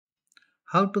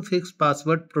How to fix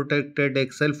password protected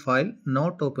Excel file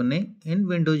not opening in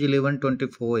Windows 11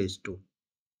 24/2.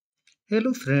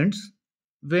 Hello friends.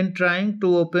 When trying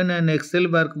to open an Excel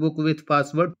workbook with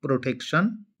password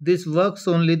protection, this works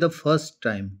only the first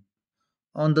time.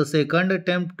 On the second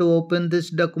attempt to open this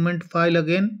document file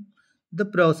again, the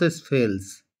process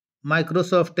fails.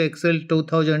 Microsoft Excel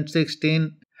 2016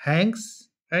 hangs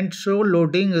and show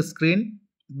loading screen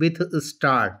with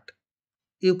start.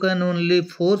 You can only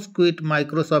force quit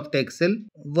Microsoft Excel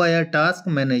via Task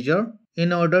Manager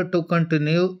in order to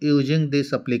continue using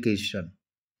this application.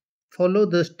 Follow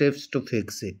the steps to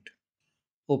fix it.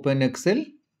 Open Excel,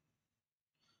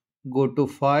 go to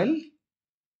File,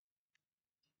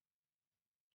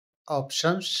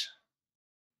 Options,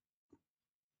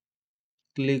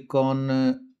 click on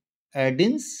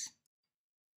Add-ins.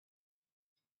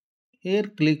 Here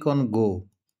click on Go.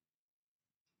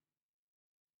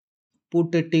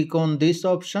 Put a tick on this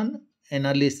option,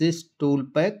 Analysis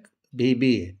Toolpack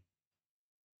VBA.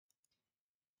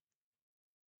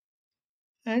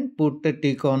 And put a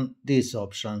tick on this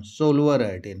option, Solver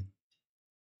Add-in.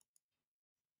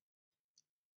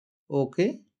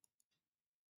 OK.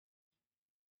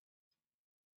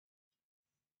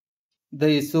 The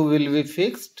issue will be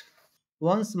fixed.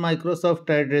 Once Microsoft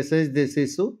addresses this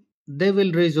issue, they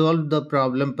will resolve the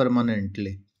problem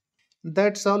permanently.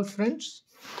 That's all friends.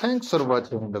 Thanks for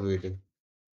watching the video.